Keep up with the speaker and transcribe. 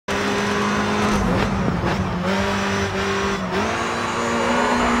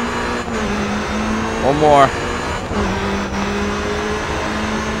more.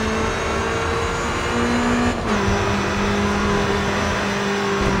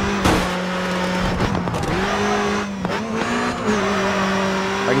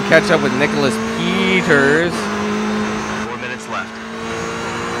 I can catch up with Nicholas Peters. 4 minutes left.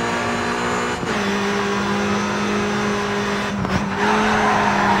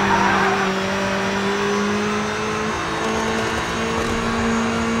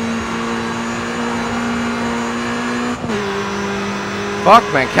 Fuck,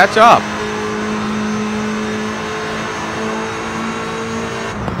 man, catch up.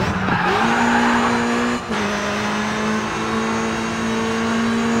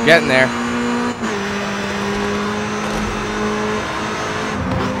 Getting there.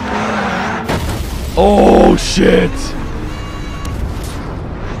 Oh, shit.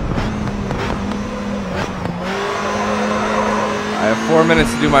 I have 4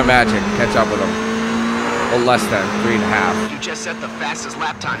 minutes to do my magic. Catch up with them. Well, less than 3.5. You just set the fastest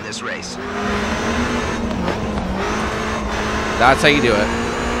lap time this race. That's how you do it.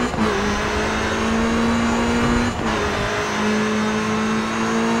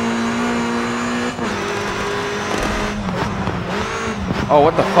 Oh,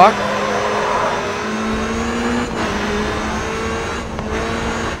 what the fuck?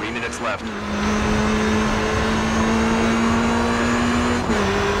 3 minutes left.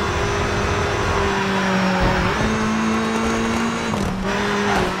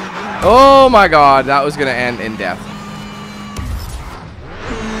 Oh my god, that was gonna end in death.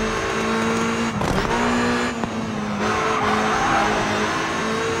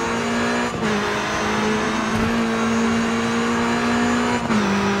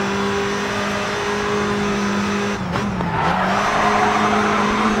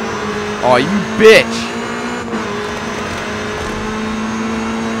 Oh, you bitch.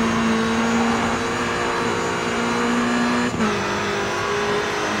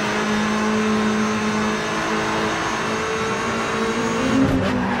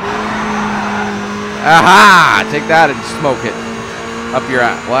 Aha! Take that and smoke it. Up your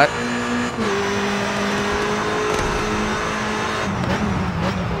ass. What?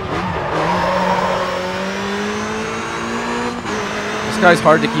 This guy's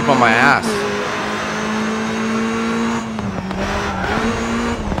hard to keep on my ass.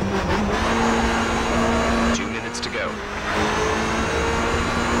 To go.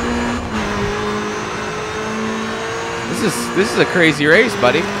 This is a crazy race,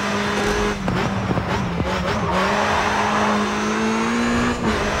 buddy.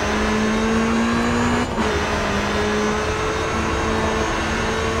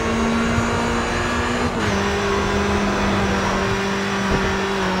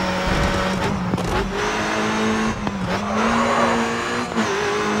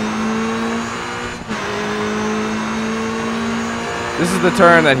 This is the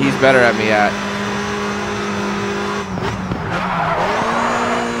turn that he's better at me at.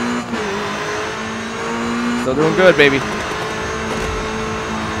 Still doing good, baby.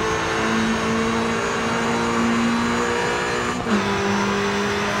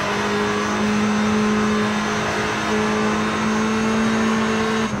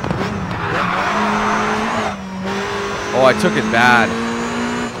 Oh, I took it bad.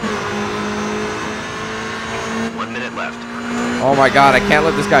 1 minute left. Oh my god, I can't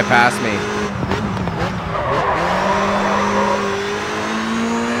let this guy pass me.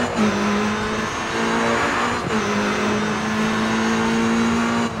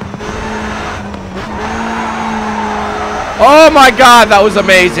 Oh my god, that was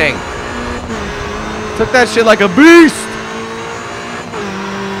amazing. Took that shit like a beast.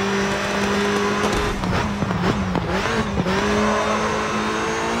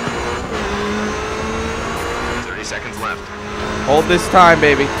 Hold this time,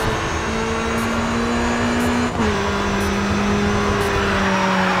 baby.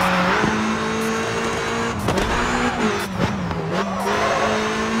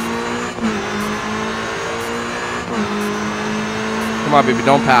 Come on, baby,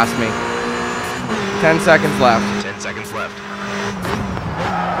 don't pass me. 10 seconds left. 10 seconds left.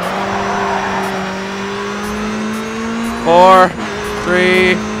 4,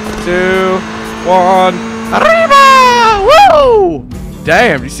 3, 2, 1. Arriba! Woo!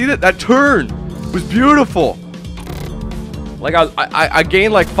 Damn, you see that? That turn was beautiful. Like I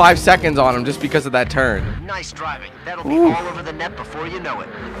gained like 5 seconds on him just because of that turn. Nice driving. That'll be all over the net before you know it.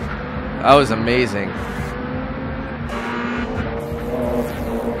 That was amazing.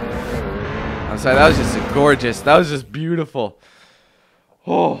 I'm sorry, that was just gorgeous. That was just beautiful.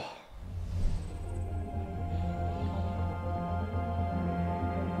 Oh.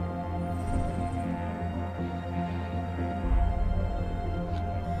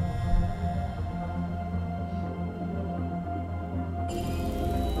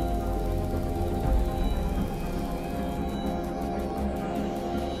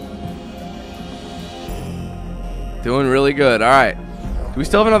 Doing really good. All right. Do we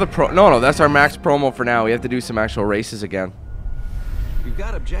still have another pro? No, that's our max promo for now. We have to do some actual races again. We've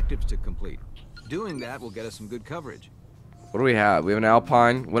got objectives to complete. Doing that will get us some good coverage. What do we have? We have an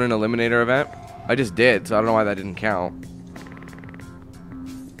Alpine, win an Eliminator event. I just did, so I don't know why that didn't count.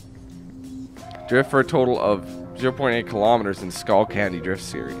 Drift for a total of 0.8 kilometers in Skull Candy Drift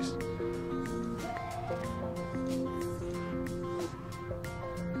Series.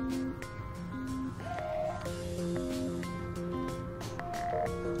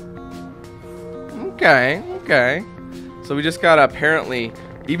 Okay. So we just got to apparently,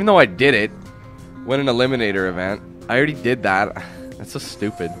 even though I did it, win an Eliminator event. I already did that. That's so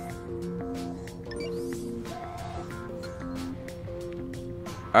stupid.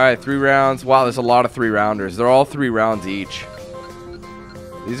 Alright, 3 rounds. Wow, there's a lot of 3-rounders. They're all 3 rounds each.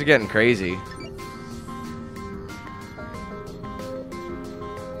 These are getting crazy.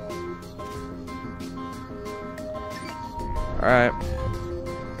 Alright.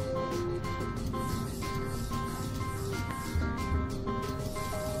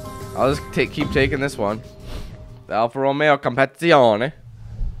 I'll just keep taking this one. The Alfa Romeo Competizione.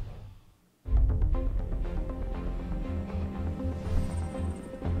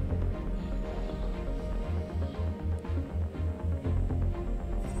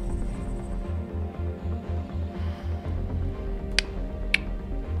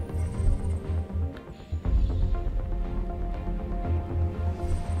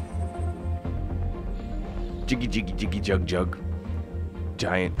 Jiggy, jiggy, jiggy, jug, jug.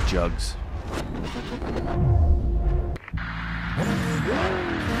 Giant jugs.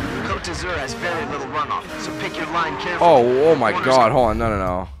 Côte d'Azur has very little runoff, so pick your line carefully. Oh my God! Hold on,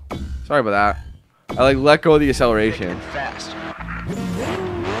 no. Sorry about that. I like let go of the acceleration. Fast.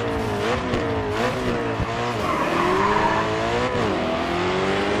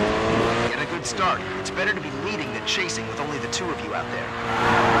 Get a good start. It's better to be leading than chasing with only the 2 of you out there.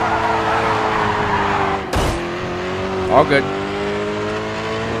 All good.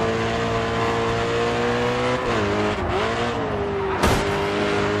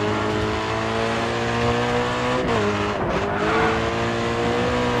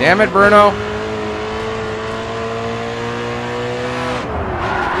 Damn it, Bruno.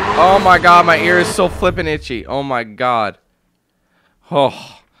 Oh my God, my ear is so flippin' itchy. Oh my God.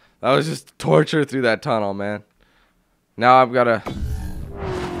 Oh, that was just torture through that tunnel, man. Now I've got to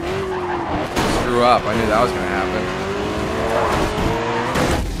screw up. I knew that was going to happen.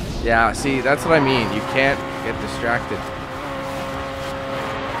 Yeah, see, that's what I mean. You can't get distracted.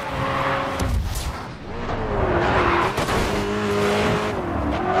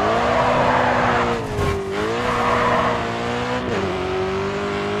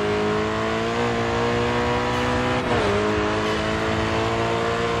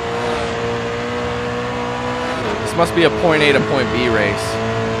 This must be a point A to point B race.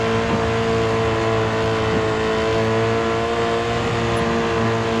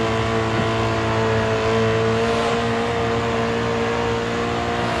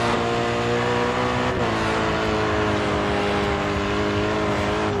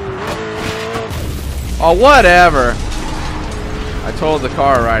 Oh, whatever. I told the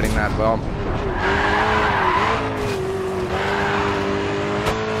car riding that bump.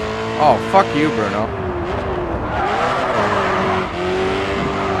 Oh, fuck you, Bruno.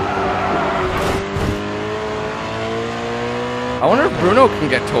 I wonder if Bruno can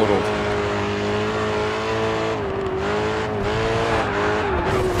get totaled.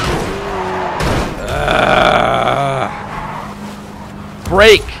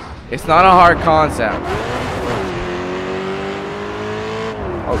 Brake. It's not a hard concept.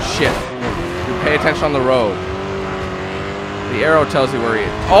 Oh shit. Dude, pay attention on the road. The arrow tells you where he is.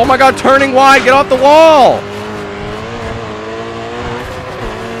 Oh my God, turning wide, get off the wall!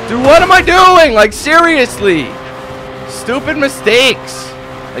 Dude, what am I doing? Like, seriously. Stupid mistakes.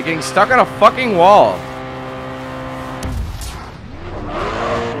 Like getting stuck on a fucking wall.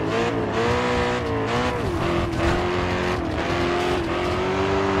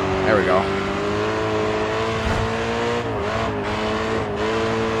 There we go.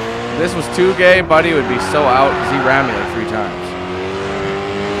 If this was too gay, Buddy would be so out because he rammed me like 3 times.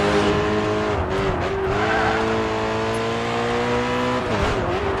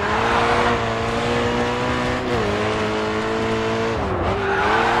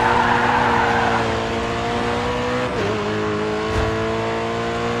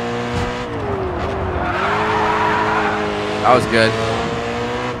 That was good.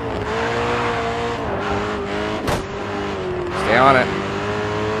 Stay on it.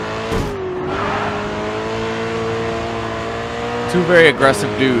 2 very aggressive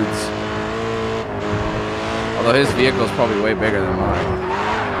dudes. Although his vehicle is probably way bigger than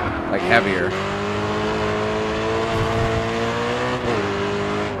mine. Like heavier.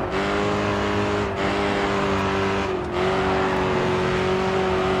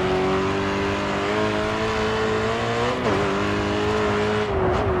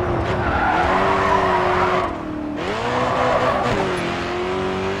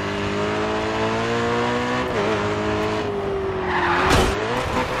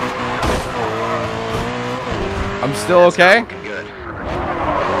 I'm still okay? Good.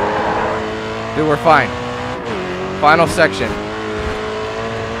 Dude, we're fine. Final section.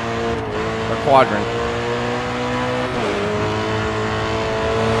 Or quadrant.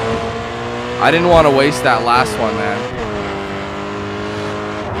 I didn't want to waste that last one, man.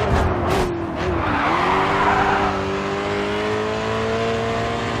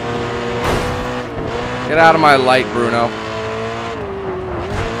 Get out of my light, Bruno.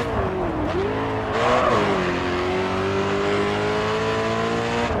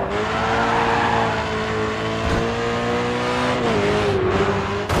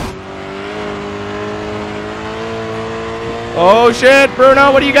 Oh shit,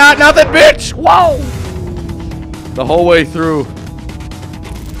 Bruno, what do you got? Nothing, bitch! Whoa! The whole way through.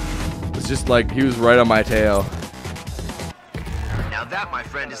 It's just like he was right on my tail. Now that, my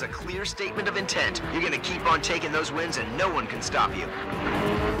friend, is a clear statement of intent. You're gonna keep on taking those wins and no one can stop you.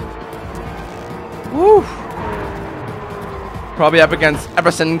 Woo! Probably up against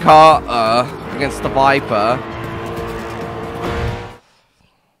Everson Carter, against the Viper.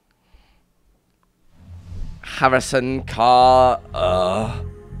 Harrison Carter.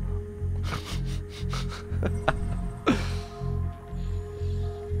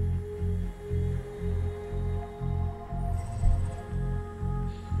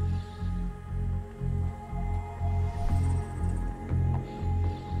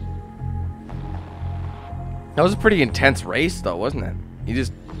 That was a pretty intense race, though, wasn't it? He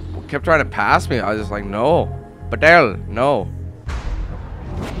just kept trying to pass me. I was just like, no. Badel, no.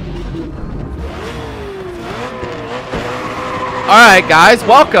 Alright, guys,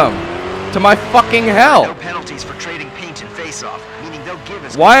 welcome to my fucking hell. No penalties for trading paint and face-off, meaning they'll give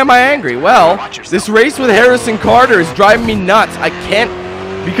us... Why am I angry? Well, this race with Harrison Carter is driving me nuts. I can't...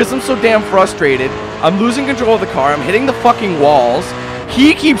 Because I'm so damn frustrated, I'm losing control of the car. I'm hitting the fucking walls.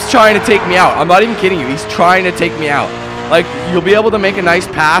 He keeps trying to take me out. I'm not even kidding you. He's trying to take me out. Like, you'll be able to make a nice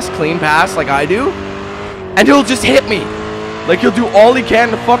pass, clean pass like I do, and he'll just hit me. Like, he'll do all he can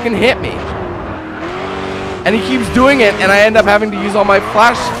to fucking hit me. And he keeps doing it, and I end up having to use all my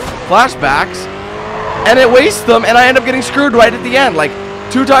flashbacks, and it wastes them, and I end up getting screwed right at the end. Like,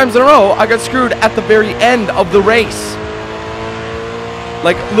 2 times in a row, I got screwed at the very end of the race.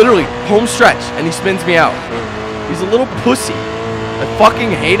 Like, literally, home stretch, and he spins me out. He's a little pussy. I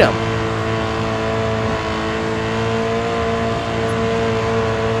fucking hate him.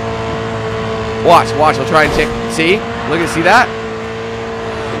 Watch, I'll try and take, see? Look at, see that?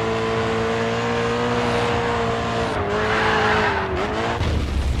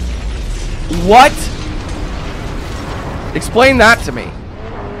 What? Explain that to me.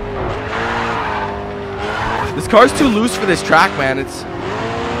 This car's too loose for this track, man. It's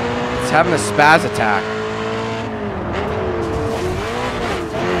having a spaz attack.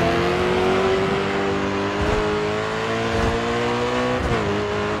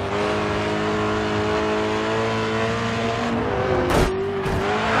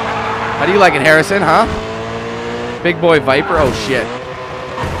 How do you like it, Harrison, huh? Big boy Viper? Oh, shit.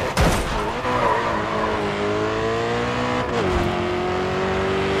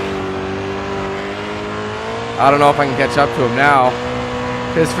 I don't know if I can catch up to him now.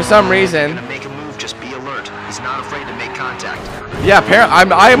 Because for some reason... Gonna make a move, just be alert. He's not afraid to make contact. Yeah,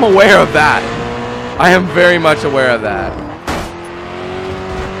 apparently, I am aware of that. I am very much aware of that.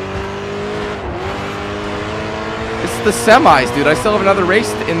 The semis, dude. I still have another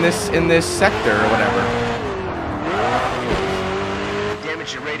race in this sector or whatever.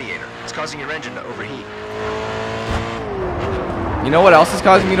 Damage your radiator. It's causing your engine to overheat. You know what else is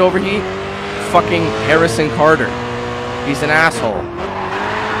causing me to overheat? Fucking Harrison Carter. He's an asshole.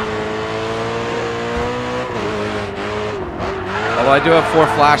 Although I do have 4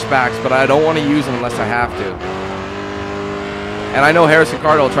 flashbacks, but I don't want to use them unless I have to. And I know Harrison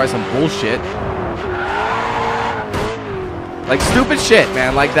Carter will try some bullshit. Like stupid shit,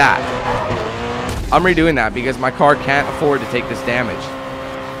 man, like that. I'm redoing that because my car can't afford to take this damage.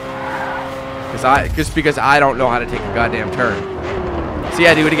 Just because I don't know how to take a goddamn turn. See,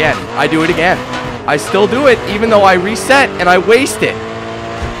 I do it again. I do it again. I still do it even though I reset and I waste it.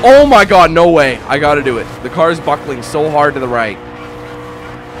 Oh my god, no way. I gotta do it. The car is buckling so hard to the right.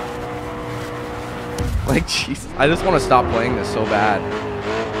 Like, jeez, I just want to stop playing this so bad.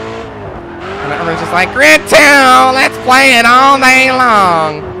 And everyone's just like, Grid 2, let's play it all day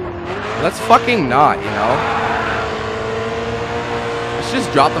long. Let's fucking not, you know? Let's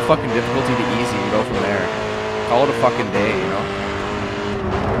just drop the fucking difficulty to easy and go from there. Call it a fucking day, you know?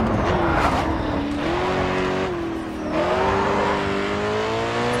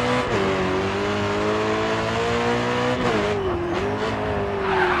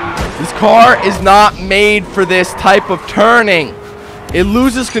 This car is not made for this type of turning. It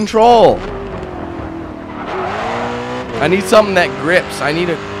loses control. I need something that grips. I need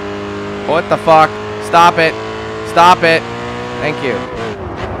a... What the fuck? Stop it. Stop it. Thank you.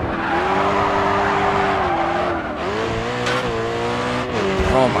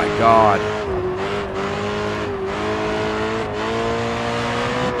 Oh my god.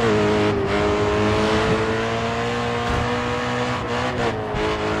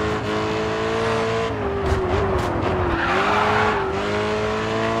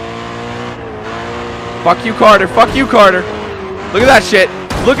 Fuck you, Carter. Fuck you, Carter. Look at that shit.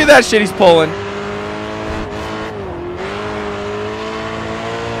 Look at that shit he's pulling.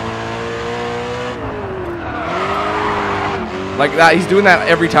 Like that. He's doing that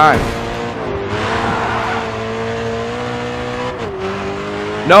every time.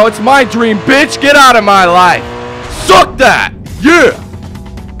 No, it's my dream, bitch. Get out of my life. Suck that. Yeah.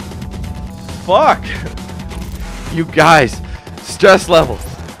 Fuck. You guys. Stress levels.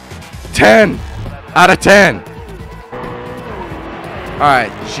 10. Out of 10.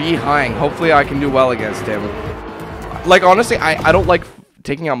 Alright, Ji-Hang. Hopefully I can do well against him. Like, honestly, I don't like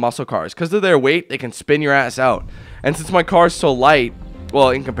taking out muscle cars. Because of their weight, they can spin your ass out. And since my car is so light, well,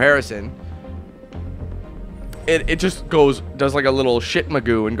 in comparison, it just does like a little shit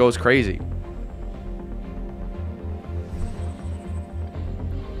magoo and goes crazy.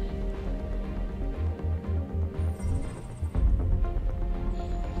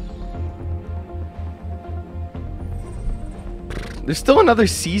 There's still another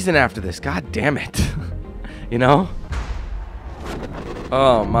season after this. God damn it. You know?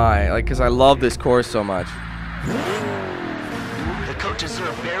 Oh my. Like, because I love this course so much. The Côte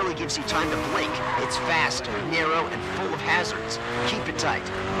d'Azur barely gives you time to blink. It's fast, narrow, and full of hazards. Keep it tight.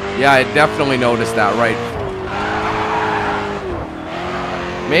 Yeah, I definitely noticed that, right?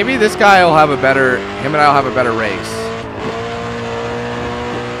 Maybe this guy will have a better... Him and I will have a better race.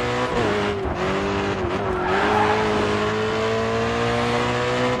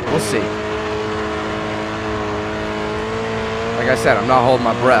 We'll see. Like I said, I'm not holding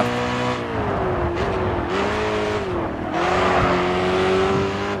my breath.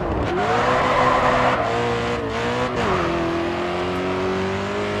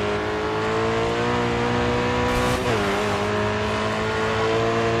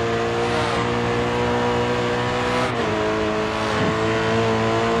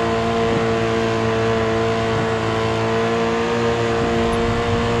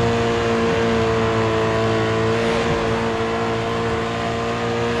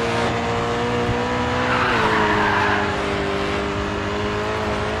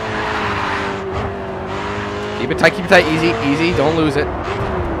 Keep it tight, easy, easy, don't lose it.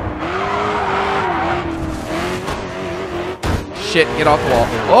 Shit, get off the wall.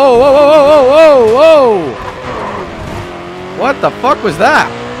 Whoa, whoa, whoa, whoa, whoa, whoa! What the fuck was that?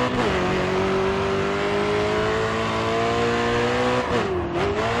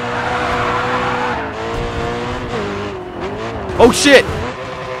 Oh shit!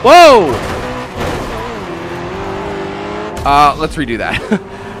 Whoa! Let's redo that.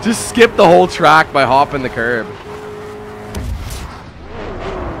 Just skip the whole track by hopping the curb.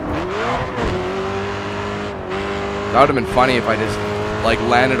 That would have been funny if I just, like,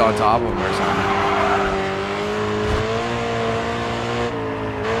 landed on top of him or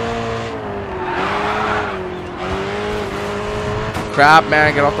something. Crap,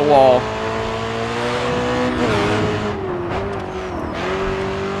 man, get off the wall.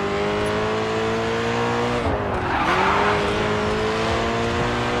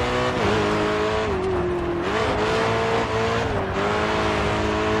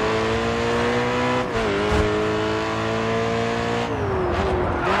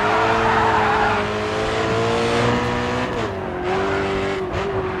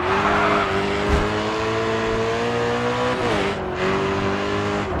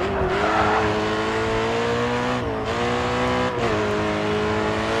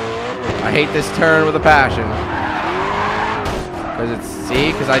 I hate this turn with a passion.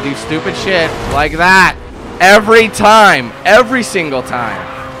 Because I do stupid shit like that. Every time. Every single time.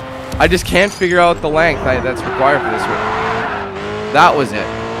 I just can't figure out the length that's required for this one. That was it.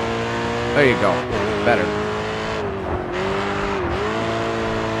 There you go. better.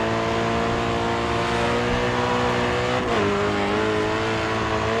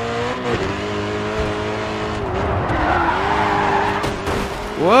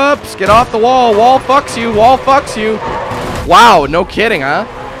 Whoops, get off the wall. Wall fucks you. Wall fucks you. Wow, no kidding, huh?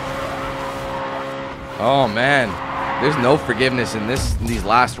 Oh, man. There's no forgiveness in these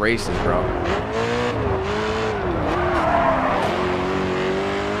last races, bro.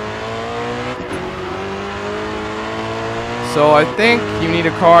 So I think you need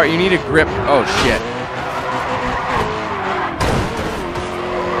a car. You need a grip. Oh, shit.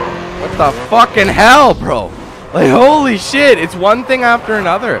 What the fucking hell, bro? Like, holy shit, it's one thing after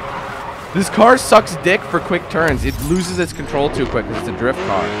another. This car sucks dick for quick turns. It loses its control too quick because it's a drift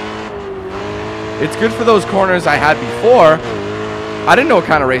car. It's good for those corners I had before. I didn't know what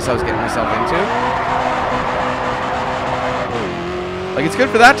kind of race I was getting myself into. Like, it's good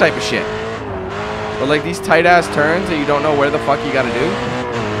for that type of shit. But like these tight ass turns that you don't know where the fuck you gotta do.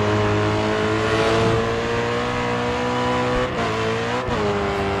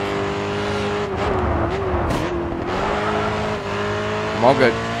 I'm all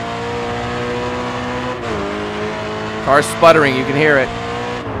good. Car's sputtering, you can hear it.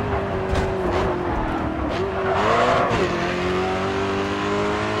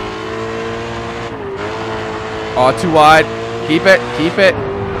 Oh, too wide. Keep it, keep it.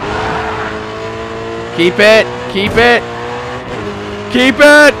 Keep it, keep it. Keep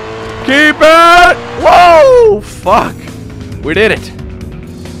it, keep it. Whoa, fuck. We did it.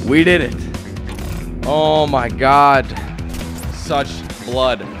 We did it. Oh my God. Such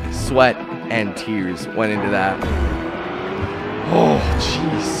blood, sweat, and tears went into that. Oh,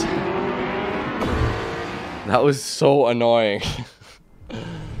 jeez. That was so annoying.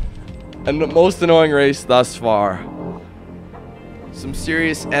 And the most annoying race thus far. Some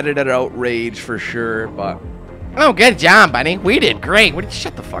serious edited out rage for sure, but... Oh, good job, buddy. We did great.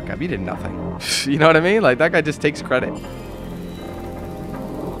 Shut the fuck up. You did nothing. You know what I mean? Like, that guy just takes credit.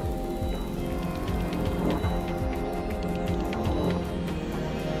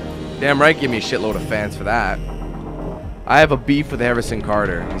 Damn right, give me a shitload of fans for that. I have a beef with Harrison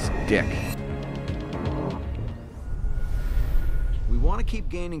Carter. He's a dick. We want to keep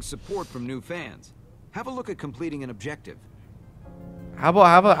gaining support from new fans. Have a look at completing an objective.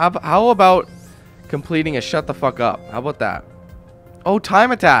 How about completing a shut the fuck up? How about that? Oh,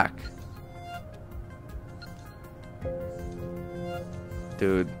 time attack.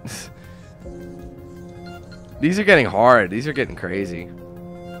 Dude. These are getting hard. These are getting crazy.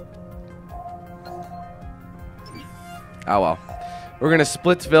 Oh well. We're going to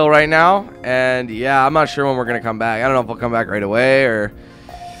Splitsville right now. And yeah, I'm not sure when we're going to come back. I don't know if we'll come back right away or...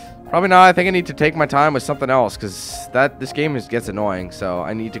 Probably not. I think I need to take my time with something else because this game gets annoying. So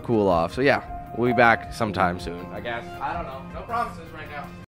I need to cool off. So yeah, we'll be back sometime soon, I guess. I don't know. No promises right now.